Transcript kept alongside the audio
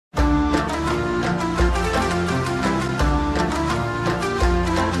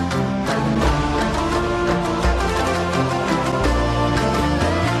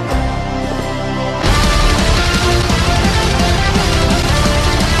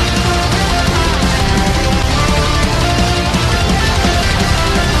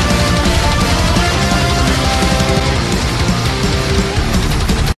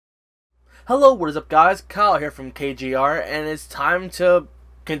Yo, what is up guys? Kyle here from KGR, and it's time to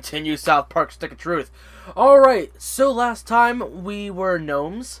continue South Park Stick of Truth. Alright, so last time we were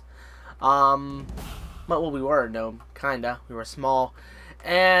gnomes. Well, we were a gnome, kinda. We were small.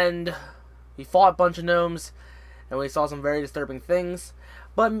 And we fought a bunch of gnomes, and we saw some very disturbing things.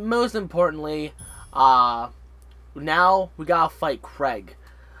 But most importantly, now we gotta fight Craig.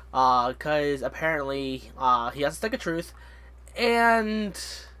 Because apparently, he has a Stick of Truth, and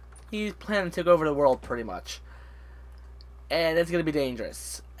he's planning to take over the world, pretty much. And it's going to be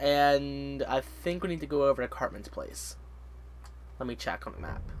dangerous. And I think we need to go over to Cartman's place. Let me check on the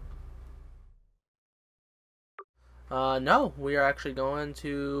map. No, we are actually going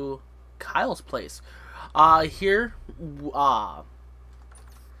to Kyle's place. Here, the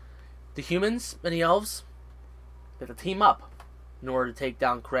humans and the elves, they have to team up in order to take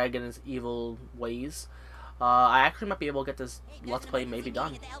down Craig and his evil ways. I actually might be able to get this Let's Play maybe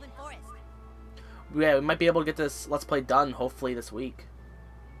done. Yeah, we might be able to get this Let's Play done hopefully this week.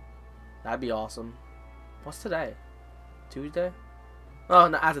 That'd be awesome. What's today? Tuesday? Oh,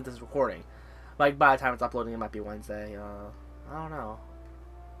 no, as of this recording. Like, by the time it's uploading, it might be Wednesday. I don't know.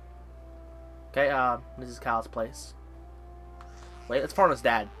 Okay, this is Kyle's place. Wait, let's phone his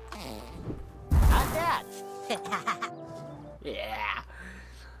dad. How's that? Yeah.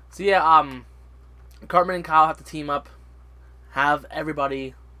 So yeah, Cartman and Kyle have to team up, have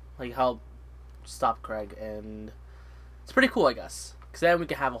everybody like help stop Craig, and it's pretty cool, I guess. Because then we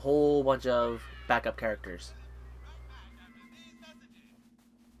can have a whole bunch of backup characters.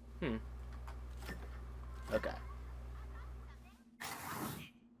 Okay.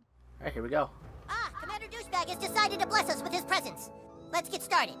 Alright, here we go. Commander Douchebag has decided to bless us with his presence. Let's get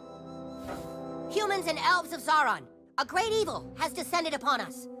started. Humans and elves of Zaron, a great evil has descended upon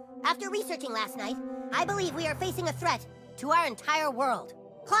us. After researching last night, I believe we are facing a threat to our entire world.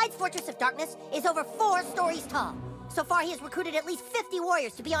 Clyde's Fortress of Darkness is over 4 stories tall. So far, he has recruited at least 50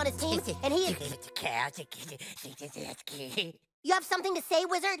 warriors to be on his team, and he is... You have something to say,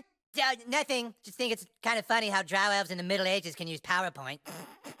 wizard? Nothing. Just think it's kind of funny how drow elves in the Middle Ages can use PowerPoint.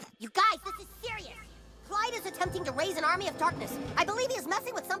 You guys, this is serious. Clyde is attempting to raise an army of darkness. I believe he is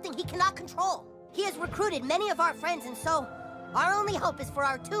messing with something he cannot control. He has recruited many of our friends, and so our only hope is for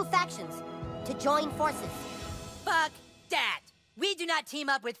our 2 factions to join forces. Fuck that. We do not team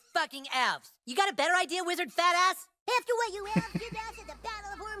up with fucking elves. You got a better idea, wizard fat ass? After what you elves did to us at the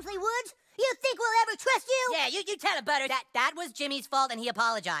Battle of Wormsley Woods, you think we'll ever trust you? Yeah, you tell it, Butter. That was Jimmy's fault, and he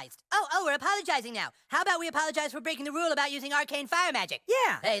apologized. Oh, we're apologizing now. How about we apologize for breaking the rule about using arcane fire magic?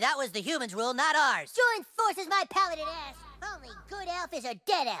 Yeah. Hey, that was the humans' rule, not ours. Join forces, my paladin ass. Only good elf is a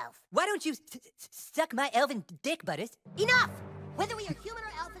dead elf. Why don't you suck my elven dick, Butters? Enough! Whether we are human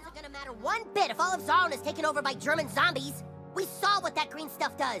or elf isn't gonna matter one bit if all of Zaron is taken over by German zombies. We saw what that green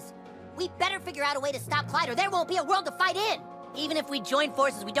stuff does. We better figure out a way to stop Clyde, or there won't be a world to fight in. Even if we join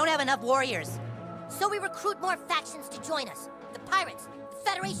forces, we don't have enough warriors. So we recruit more factions to join us. The Pirates, the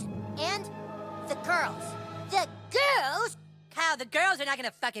Federation, and the girls. The girls? Kyle, the girls are not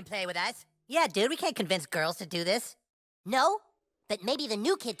gonna fucking play with us. Yeah, dude, we can't convince girls to do this. No, but maybe the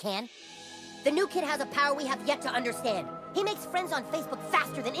new kid can. The new kid has a power we have yet to understand. He makes friends on Facebook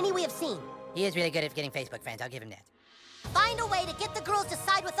faster than any we have seen. He is really good at getting Facebook friends, I'll give him that. Find a way to get the girls to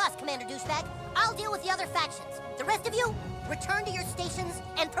side with us, Commander Douchebag. I'll deal with the other factions. The rest of you, return to your stations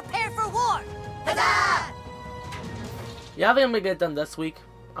and prepare for war. Huzzah! Yeah, I think I'm gonna get it done this week.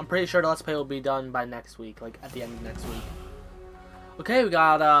 I'm pretty sure the Let's Play will be done by next week, like at the end of next week. Okay, we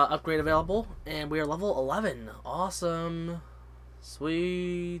got upgrade available, and we are level 11. Awesome.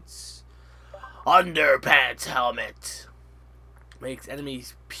 Sweet. Underpants helmet. Makes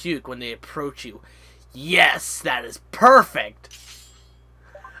enemies puke when they approach you. Yes, that is perfect.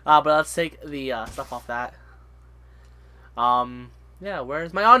 But let's take the stuff off that. Yeah,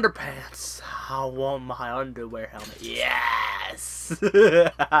 where's my underpants? I want my underwear helmet. Yes.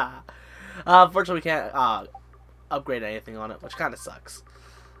 Unfortunately, we can't upgrade anything on it, which kind of sucks.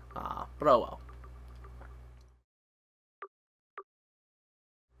 But oh well.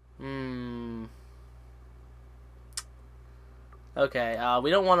 Okay,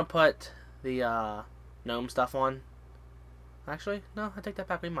 we don't want to put the gnome stuff on. Actually, no, I take that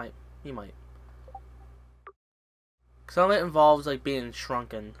back. We might. Some of it involves like being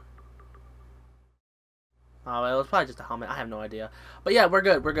shrunken. Well, it's probably just a helmet. I have no idea. But yeah, we're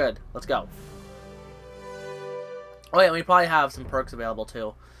good. Let's go. Oh yeah, we probably have some perks available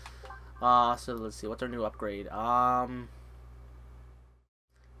too. So let's see. What's our new upgrade?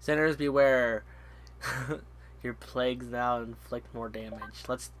 Sinners beware. Your plagues now inflict more damage.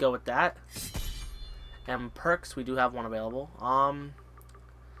 Let's go with that. And perks, we do have one available.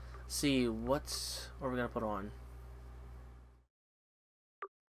 see, what are we gonna put on?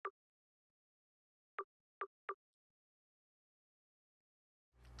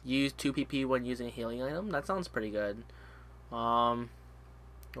 Use 2 PP when using a healing item. That sounds pretty good. Or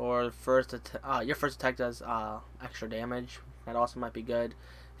your first attack does extra damage. That also might be good.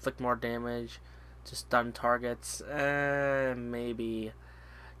 Inflict more damage to stun targets. Maybe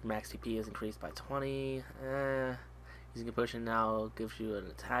max PP is increased by 20. Using a potion now gives you an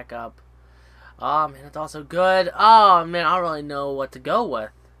attack up. Oh man, it's also good. Oh man, I don't really know what to go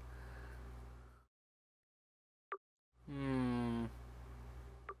with.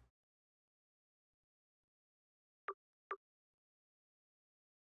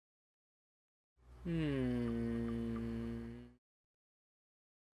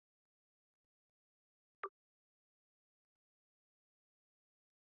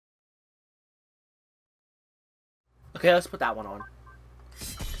 Okay, let's put that one on.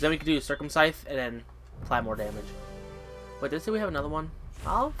 Because then we can do Circumcise and then apply more damage. Wait, did it say we have another one?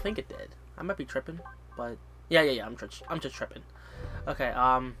 I don't think it did. I might be tripping, but yeah. I'm just tripping. Okay,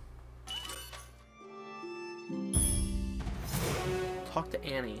 talk to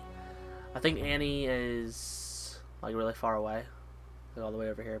Annie. I think Annie is like really far away. Like all the way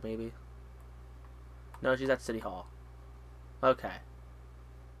over here, maybe. No, she's at City Hall. Okay.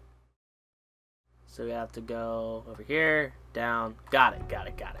 So we have to go over here, down. Got it.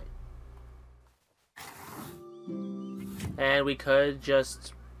 And we could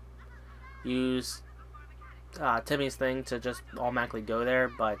just use Timmy's thing to just automatically go there,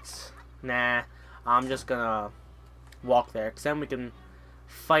 but nah. I'm just gonna walk there, because then we can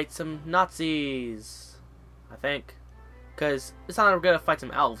fight some Nazis, I think. Because it's not like we're gonna fight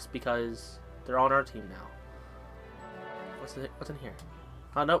some elves, because they're on our team now. What's in here?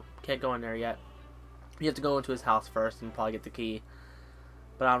 Oh, nope. Can't go in there yet. You have to go into his house first and probably get the key.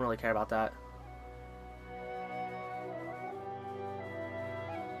 But I don't really care about that.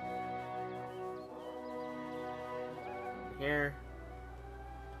 Here.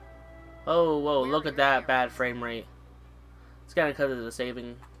 Oh, whoa, look at that bad frame rate. It's kind of because of the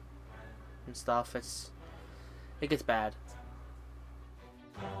saving and stuff. It gets bad.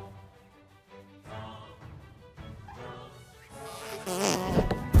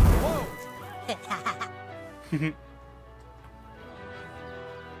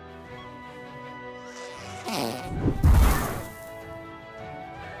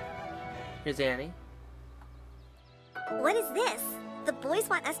 Here's Annie. What is this? The boys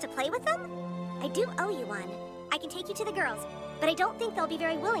want us to play with them? I do owe you one. I can take you to the girls, but I don't think they'll be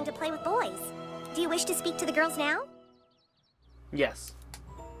very willing to play with boys. Do you wish to speak to the girls now? Yes.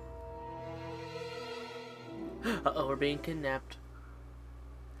 Uh-oh, we're being kidnapped.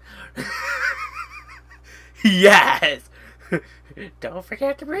 Yes! Don't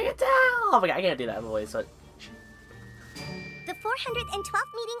forget to bring it down! Oh my god, I can't do that voice, but... The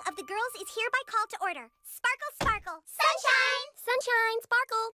 412th meeting of the girls is hereby called to order. Sparkle, sparkle. Sunshine! Sunshine,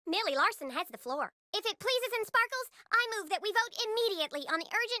 sparkle. Millie Larson has the floor. If it pleases and sparkles, I move that we vote immediately on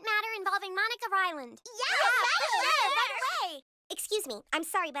the urgent matter involving Monica Ryland. Yes, sure, right away. Excuse me, I'm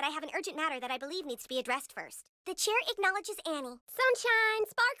sorry, but I have an urgent matter that I believe needs to be addressed first. The chair acknowledges Annie. Sunshine,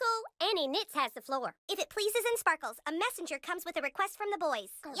 sparkle. Annie Nitz has the floor. If it pleases and sparkles, a messenger comes with a request from the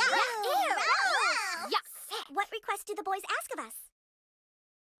boys. Yeah. Ew. Yuck. What request do the boys ask of us?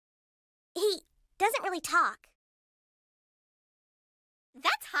 He doesn't really talk.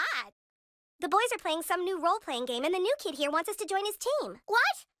 That's hot. The boys are playing some new role-playing game, and the new kid here wants us to join his team.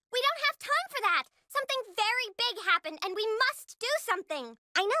 What? We don't have time for that. Something very big happened, and we must do something.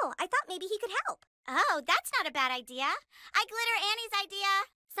 I know. I thought maybe he could help. Oh, that's not a bad idea. I glitter Annie's idea.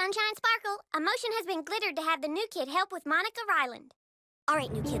 Sunshine Sparkle, a motion has been glittered to have the new kid help with Monica Ryland. All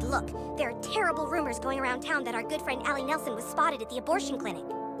right, new kid, look. There are terrible rumors going around town that our good friend Allie Nelson was spotted at the abortion clinic.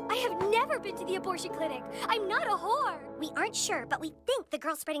 I have never been to the abortion clinic. I'm not a whore. We aren't sure, but we think the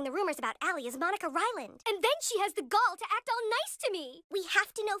girl spreading the rumors about Allie is Monica Ryland. And then she has the gall to act all nice to me. We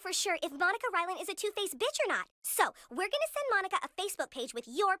have to know for sure if Monica Ryland is a two-faced bitch or not. So, we're gonna send Monica a Facebook page with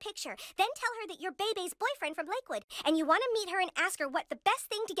your picture. Then tell her that you're Bebe's boyfriend from Lakewood. And you want to meet her and ask her what the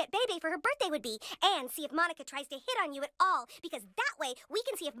best thing to get Bebe for her birthday would be. And see if Monica tries to hit on you at all. Because that way, we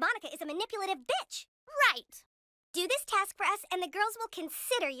can see if Monica is a manipulative bitch. Right. Do this task for us, and the girls will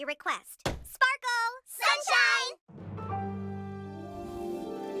consider your request. Sparkle! Sunshine!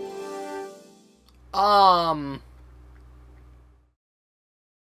 I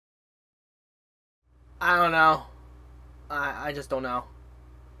don't know. I just don't know.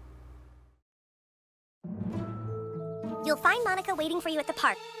 You'll find Monica waiting for you at the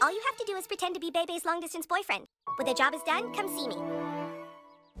park. All you have to do is pretend to be Bebe's long-distance boyfriend. When the job is done, come see me.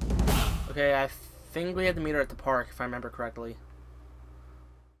 Okay, I think we have to meet her at the park, if I remember correctly.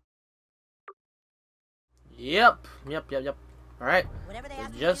 Yep. Alright, Whatever they so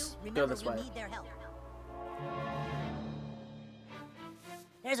ask you just to do, go remember this you'll way. need their help.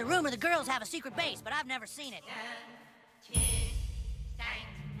 There's a rumor the girls have a secret base, but I've never seen it.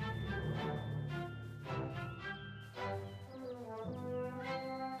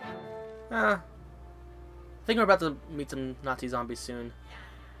 I think we're about to meet some Nazi zombies soon.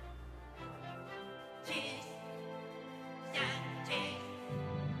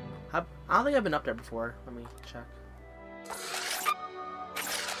 I don't think I've been up there before. Let me check.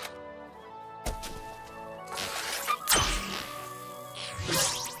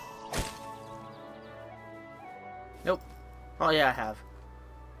 Nope. Oh yeah, I have.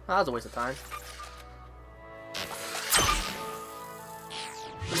 Oh, that was a waste of time.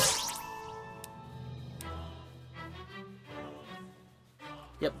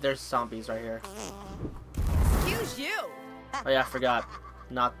 Yep, there's zombies right here. Excuse you! Oh yeah, I forgot.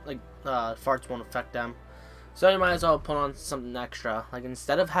 Not like farts won't affect them. So you might as well put on something extra. Like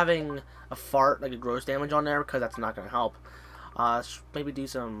instead of having a fart, like a gross damage on there, because that's not gonna help. Maybe do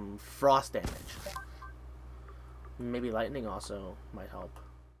some frost damage. Maybe lightning also might help.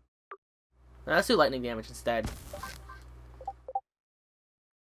 Let's do lightning damage instead.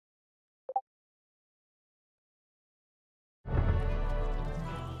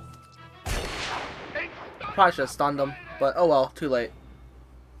 Probably should have stunned him, but oh well, too late.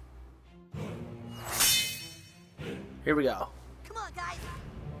 Here we go. Come on, guys!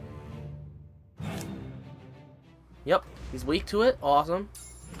 Yep, he's weak to it. Awesome.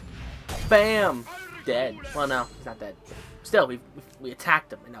 Bam! Dead. Well, no, he's not dead. Still, we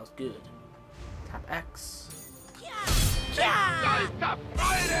attacked him, and that was good. Tap X.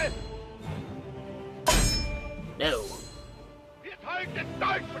 No.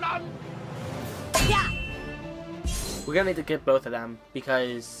 We're gonna need to get both of them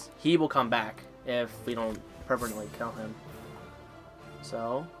because he will come back if we don't permanently kill him.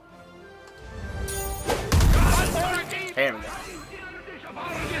 So. There we go.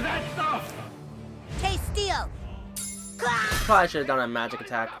 Taste steel! Probably should have done a magic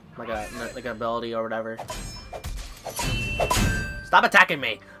attack, like an ability or whatever. Stop attacking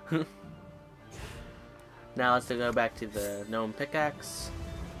me! Now let's go back to the gnome pickaxe.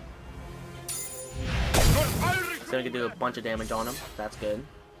 So we can do a bunch of damage on him. That's good.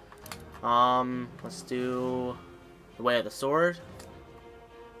 Let's do the way of the sword.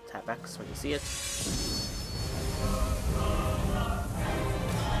 Tap X when you see it.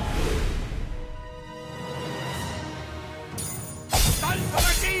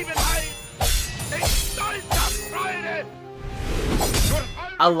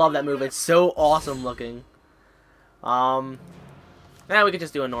 I love that move. It's so awesome looking. Now we could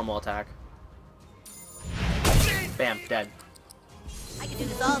just do a normal attack. Bam, dead. I could do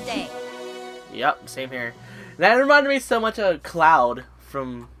this all day. Yep, same here. That reminded me so much of Cloud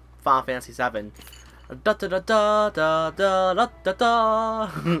from Final Fantasy VII. Da da da da da da da da da.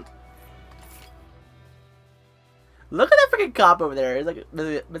 Look at that freaking cop over there. He's like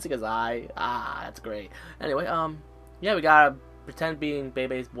missing his eye. Ah, that's great. Anyway, yeah, we gotta pretend being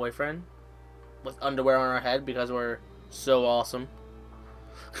Bebe's boyfriend with underwear on our head because we're so awesome.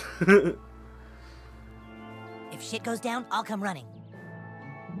 If shit goes down, I'll come running.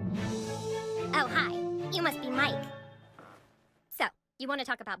 Oh, hi. You must be Mike. So, you want to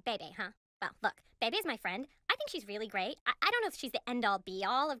talk about Bebe, huh? Well, look, Bebe's my friend. I think she's really great. I don't know if she's the end-all,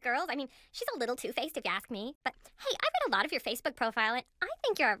 be-all of girls. I mean, she's a little two-faced if you ask me. But, hey, I read a lot of your Facebook profile, and I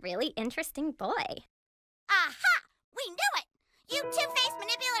think you're a really interesting boy. Aha! We knew it! You two-faced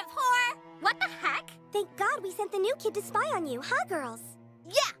manipulative whore! What the heck? Thank God we sent the new kid to spy on you, huh, girls?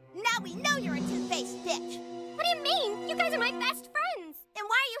 Yeah, now we know you're a two-faced bitch. What do you mean? You guys are my best friends. Then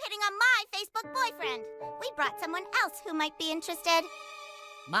why are you hitting on my Facebook boyfriend? We brought someone else who might be interested.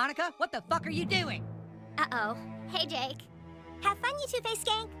 Monica, what the fuck are you doing? Uh-oh. Hey, Jake. Have fun, you two-faced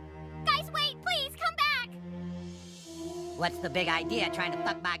skank. Guys, wait, please, come back! What's the big idea trying to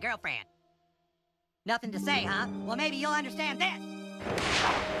fuck my girlfriend? Nothing to say, huh? Well, maybe you'll understand this.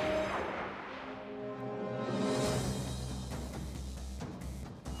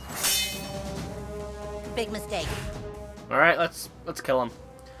 Big mistake. Alright, let's kill him.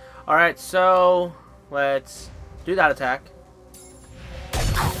 Alright, so let's do that attack.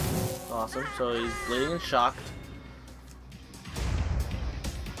 Awesome. So he's bleeding and shocked.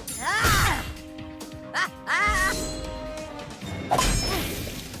 Ah! Ah! Ah!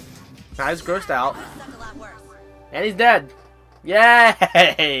 Now he's grossed out. That's a lot worse. And he's dead.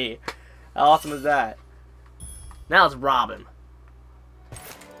 Yay! How awesome is that? Now let's rob him.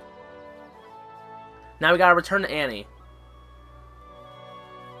 Now we gotta return to Annie.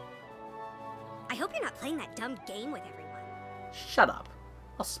 I hope you're not playing that dumb game with everyone. Shut up.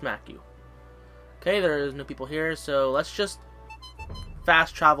 I'll smack you. Okay, there's no people here, so let's just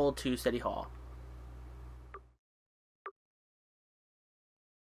fast travel to City Hall.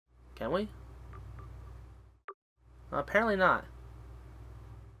 Can we? Apparently not.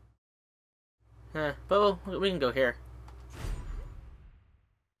 But we can go here.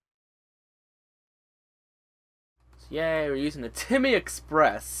 Yay, we're using the Timmy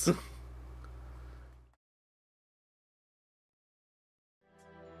Express.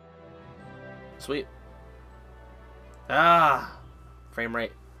 Sweet. Ah, frame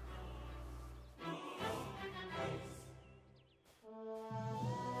rate.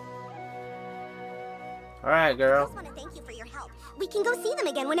 Alright, girl. I just want to thank you for your help. We can go see them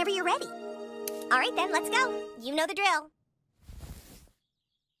again whenever you're ready. All right, then, let's go. You know the drill.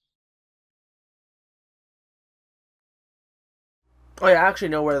 Oh yeah, I actually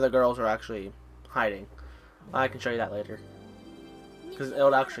know where the girls are actually hiding. I can show you that later. Because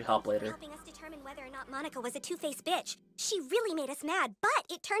it'll actually help later. Helping us determine whether or not Monica was a two-faced bitch. She really made us mad, but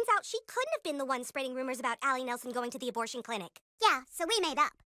it turns out she couldn't have been the one spreading rumors about Allie Nelson going to the abortion clinic. Yeah, so we made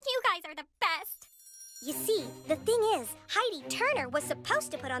up. You guys are the best. You see, the thing is, Heidi Turner was supposed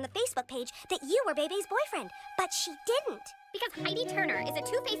to put on the Facebook page that you were Bebe's boyfriend, but she didn't. Because Heidi Turner is a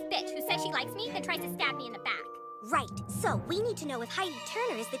two-faced bitch who says she likes me, then tries to stab me in the back. Right. So, we need to know if Heidi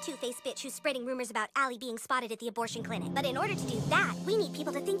Turner is the two-faced bitch who's spreading rumors about Allie being spotted at the abortion clinic. But in order to do that, we need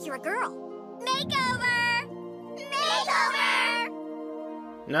people to think you're a girl. Makeover! Makeover!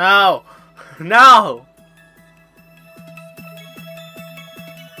 No! No!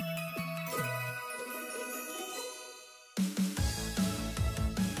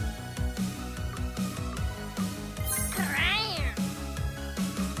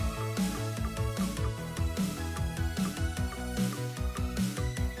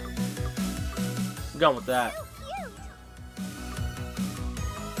 Going with that.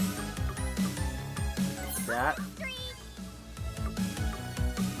 That. Love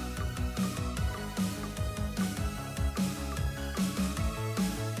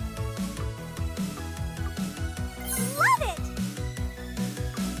it!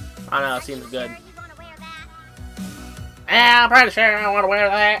 I don't know, it seems good. Yeah, I'm pretty sure I want to wear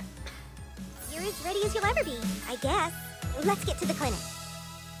that. You're as ready as you'll ever be, I guess. Let's get to the clinic.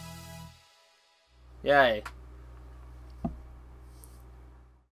 Yay.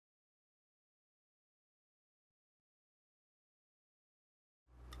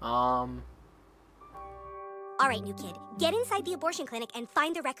 Alright, new kid. Get inside the abortion clinic and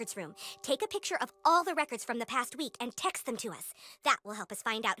find the records room. Take a picture of all the records from the past week and text them to us. That will help us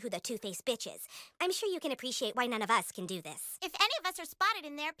find out who the two-faced bitch is. I'm sure you can appreciate why none of us can do this. If any of us are spotted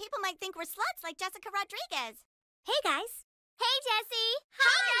in there, people might think we're sluts like Jessica Rodriguez. Hey, guys. Hey, Jessie!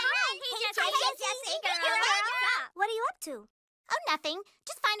 Hi! Hey, Jessie! Hey, Girl. What are you up to? Oh, nothing.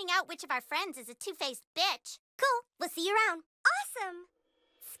 Just finding out which of our friends is a two-faced bitch. Cool. We'll see you around. Awesome.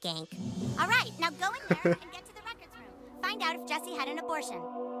 Skank. All right, now go in there and get to the records room. Find out if Jessie had an abortion.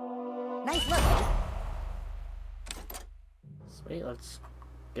 Nice look. Sweet, let's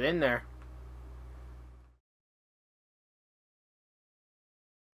get in there.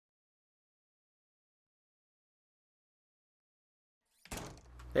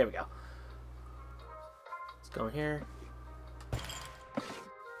 There we go. Let's go in here. Let's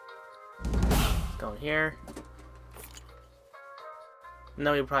go in here.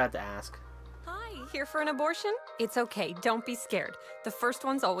 No, we probably have to ask. Hi, here for an abortion? It's okay, don't be scared. The first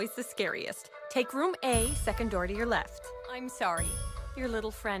one's always the scariest. Take room A, second door to your left. I'm sorry. Your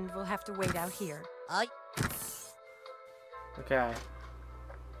little friend will have to wait out here. Okay.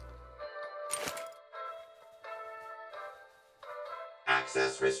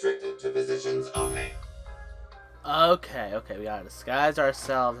 Access restricted to physicians only. Okay, we gotta disguise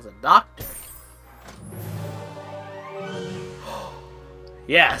ourselves as a doctor.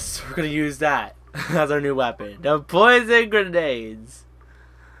 Yes, we're gonna use that as our new weapon. The poison grenades.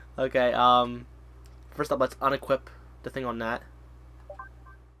 Okay, first up, let's unequip the thing on that.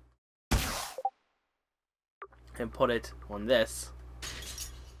 And put it on this.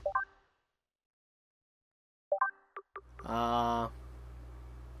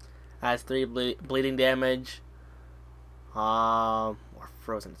 Has 3 bleeding damage. Or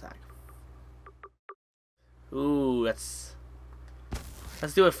frozen attack. Ooh, let's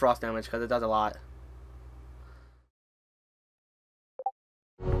do it frost damage because it does a lot.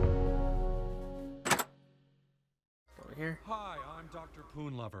 Over here. Hi, I'm Dr.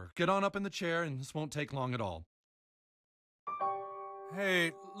 Poonlover. Get on up in the chair and this won't take long at all.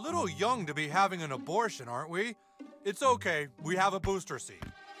 Hey, little young to be having an abortion, aren't we? It's okay, we have a booster seat.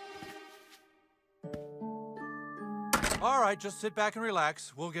 Alright, just sit back and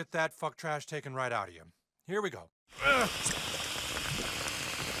relax. We'll get that fuck trash taken right out of you. Here we go.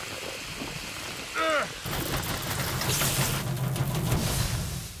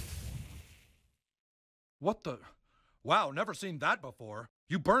 What the? Wow, never seen that before.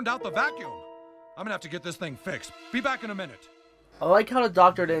 You burned out the vacuum. I'm gonna have to get this thing fixed. Be back in a minute. I like how the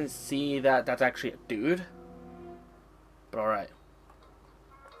doctor didn't see that that's actually a dude. But alright.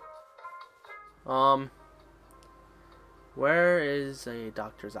 Where is a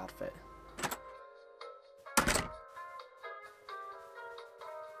doctor's outfit?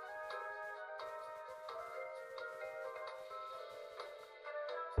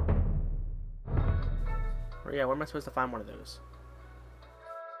 Yeah, where am I supposed to find one of those?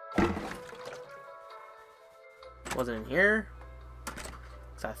 Was it in here?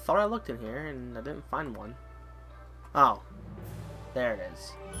 Because I thought I looked in here and I didn't find one. Oh. There it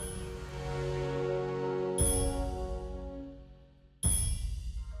is.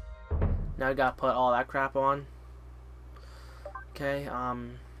 Now I gotta put all that crap on. Okay,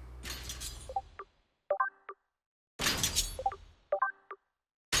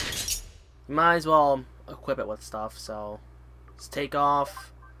 might as well equip it with stuff, so let's take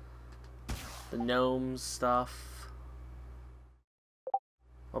off the gnomes stuff.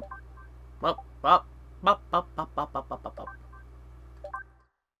 Oh. Up, up, up, up, up, up, up, up, up.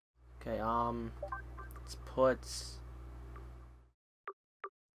 Okay, let's put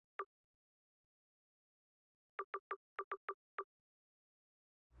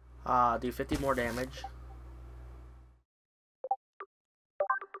do 50 more damage.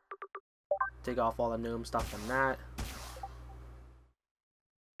 Take off all the gnome stuff from that.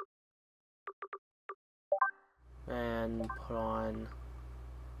 And put on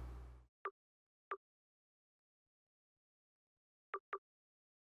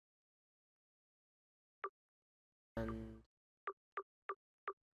and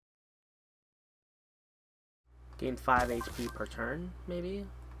gain 5 HP per turn, maybe?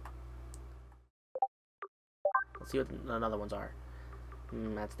 Let's see what another ones are.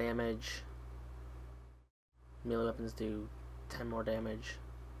 That's damage. Melee weapons do 10 more damage.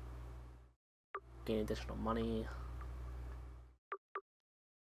 Gain additional money.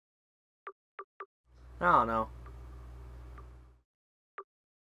 I don't know.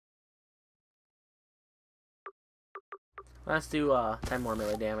 Let's do 10 more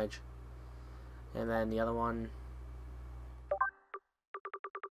melee damage. And then the other one.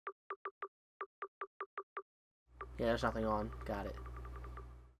 Yeah, there's nothing on. Got it.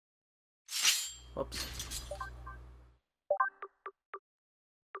 Whoops.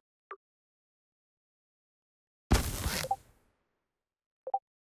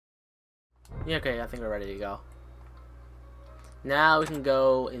 Yeah, okay, I think we're ready to go. Now we can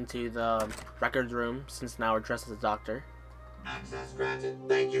go into the records room, since now we're dressed as a doctor. Access granted.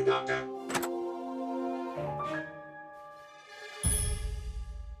 Thank you, Doctor.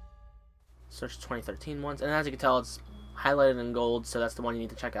 Search 2013 ones, and as you can tell, it's highlighted in gold, so that's the one you need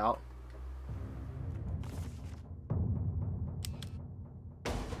to check out.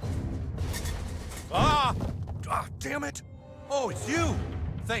 Ah! Ah, damn it! Oh, it's you!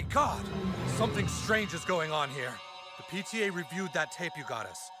 Thank God! Something strange is going on here. The PTA reviewed that tape you got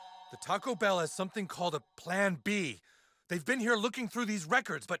us. The Taco Bell has something called a Plan B. They've been here looking through these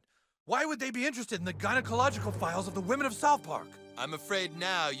records, but why would they be interested in the gynecological files of the women of South Park? I'm afraid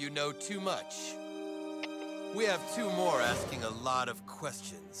now you know too much. We have 2 more asking a lot of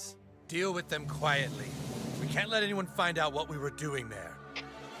questions. Deal with them quietly. We can't let anyone find out what we were doing there.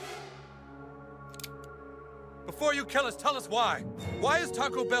 Before you kill us, tell us why. Why is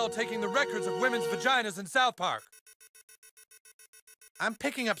Taco Bell taking the records of women's vaginas in South Park? I'm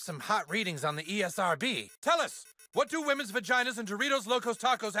picking up some hot readings on the ESRB. Tell us, what do women's vaginas and Doritos Locos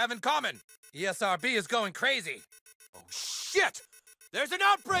Tacos have in common? ESRB is going crazy. Oh, shit! There's an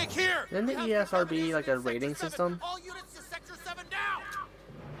outbreak here! Isn't the ESRB like a rating system? All units to Sector 7 now!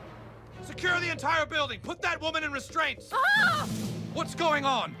 Secure the entire building! Put that woman in restraints! Ah! What's going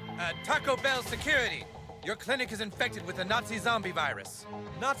on? Taco Bell security. Your clinic is infected with the Nazi zombie virus.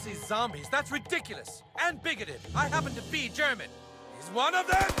 Nazi zombies? That's ridiculous! And bigoted! I happen to be German. He's one of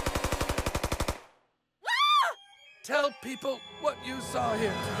them! Ah! Tell people what you saw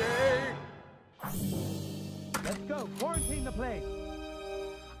here today. Let's go. Quarantine the place.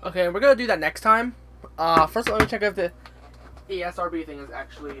 Okay, we're gonna do that next time. First let me check if the ESRB thing is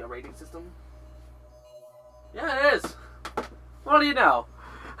actually a rating system. Yeah, it is. What do you know?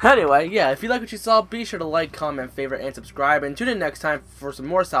 Anyway, yeah, if you like what you saw, be sure to like, comment, favorite, and subscribe. And tune in next time for some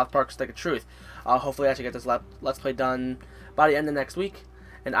more South Park Stick of Truth. Hopefully I should get this Let's Play done by the end of next week.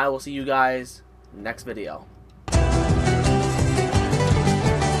 And I will see you guys next video.